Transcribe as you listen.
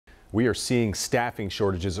We are seeing staffing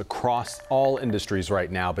shortages across all industries right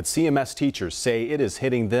now, but CMS teachers say it is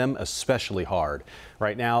hitting them especially hard.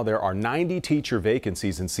 Right now, there are 90 teacher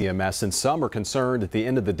vacancies in CMS, and some are concerned at the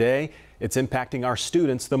end of the day, it's impacting our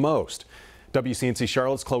students the most. WCNC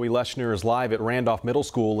Charlotte's Chloe Leshner is live at Randolph Middle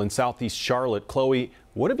School in Southeast Charlotte. Chloe,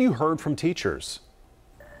 what have you heard from teachers?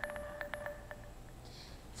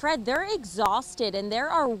 Fred, they're exhausted and there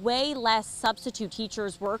are way less substitute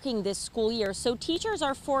teachers working this school year. So teachers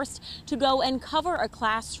are forced to go and cover a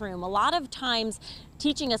classroom. A lot of times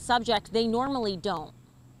teaching a subject they normally don't.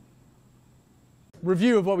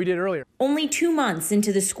 Review of what we did earlier. Only 2 months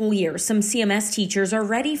into the school year, some CMS teachers are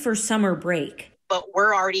ready for summer break. But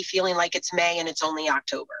we're already feeling like it's May and it's only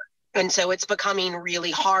October. And so it's becoming really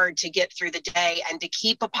hard to get through the day and to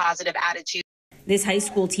keep a positive attitude. This high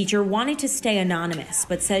school teacher wanted to stay anonymous,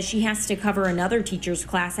 but says she has to cover another teacher's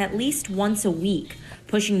class at least once a week,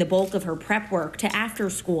 pushing the bulk of her prep work to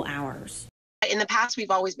after-school hours. In the past, we've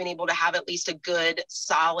always been able to have at least a good,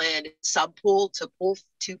 solid sub-pool to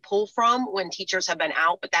pull from when teachers have been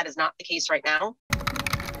out, but that is not the case right now.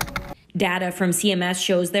 Data from CMS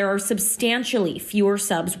shows there are substantially fewer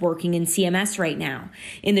subs working in CMS right now.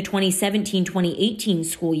 In the 2017-2018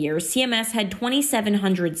 school year, CMS had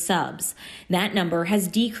 2,700 subs. That number has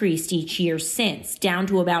decreased each year since, down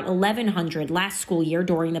to about 1,100 last school year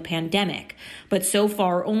during the pandemic. But so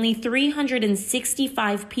far, only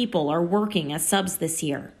 365 people are working as subs this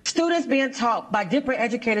year. Students being taught by different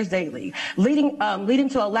educators daily, leading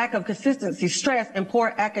to a lack of consistency, stress, and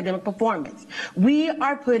poor academic performance. We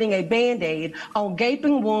are putting a Band-Aid on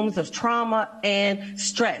gaping wounds of trauma and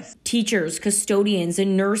stress. Teachers, custodians,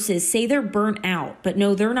 and nurses say they're burnt out, but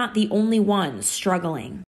no, they're not the only ones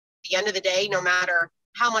struggling. At the end of the day, no matter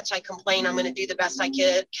how much I complain, I'm going to do the best I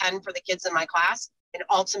can for the kids in my class. And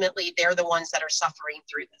ultimately, they're the ones that are suffering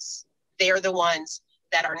through this. They're the ones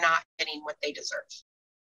that are not getting what they deserve.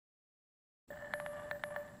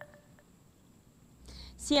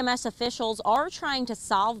 CMS officials are trying to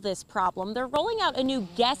solve this problem. They're rolling out a new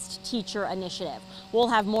guest teacher initiative. We'll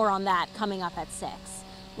have more on that coming up at 6.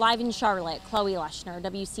 Live in Charlotte, Chloe Leshner,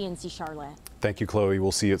 WCNC Charlotte. Thank you, Chloe.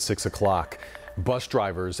 We'll see you at 6 o'clock. Bus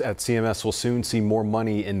drivers at CMS will soon see more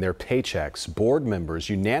money in their paychecks. Board members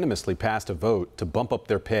unanimously passed a vote to bump up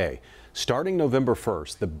their pay. Starting November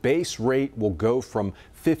 1st, the base rate will go from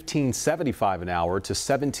 $15.75 an hour to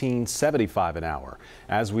 $17.75 an hour.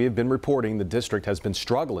 As we have been reporting, the district has been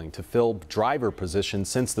struggling to fill driver positions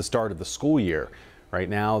since the start of the school year. Right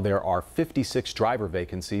now, there are 56 driver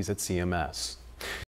vacancies at CMS.